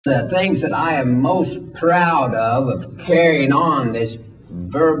The things that I am most proud of carrying on this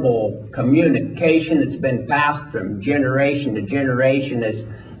verbal communication that's been passed from generation to generation is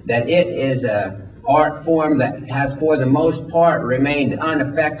that it is a art form that has for the most part remained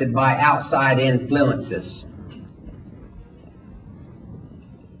unaffected by outside influences.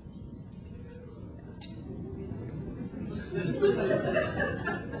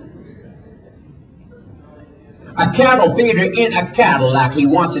 A cattle feeder in a Cadillac. He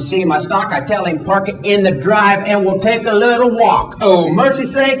wants to see my stock. I tell him park it in the drive and we'll take a little walk. Oh, mercy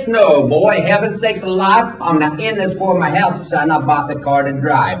sakes, no, boy. Heaven sakes alive. I'm not in this for my health, son. I bought the car to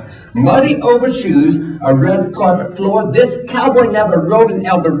drive. Muddy overshoes, a red carpet floor. This cowboy never rode an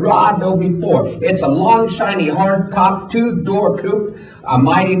Eldorado before. It's a long, shiny, hard-top, two-door coupe. A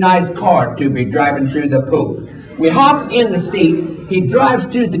mighty nice car to be driving through the poop. We hop in the seat. He drives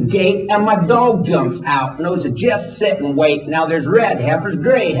to the gate, and my dog jumps out. Knows to just sit and wait. Now there's red heifers,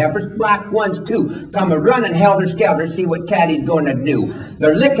 gray heifers, black ones too. Come a running helter-skelter, see what Caddy's going to do.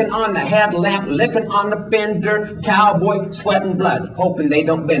 They're licking on the headlamp, licking on the fender. Cowboy, sweating blood, hoping they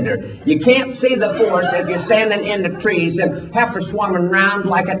don't bend her. You can't see the forest if you're standing in the trees, and heifers swarming round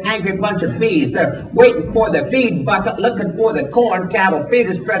like an angry bunch of bees. They're waiting for the feed bucket, looking for the corn. Cattle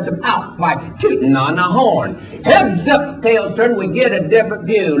feeder spreads them out by tooting on the horn. Heads up, tails turn, we get a different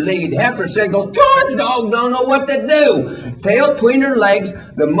view. Lead heifer signals, charge, dog don't know what to do. Tail between her legs,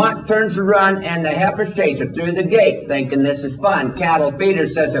 the mutt turns to run, and the heifers chase her through the gate, thinking this is fun. Cattle feeder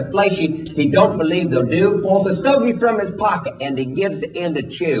says they're fleshy, he don't believe they'll do. Pulls a stogie from his pocket, and he gives the end a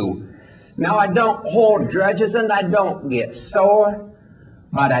chew. Now I don't hold grudges, and I don't get sore,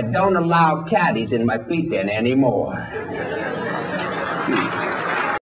 but I don't allow caddies in my feet then anymore.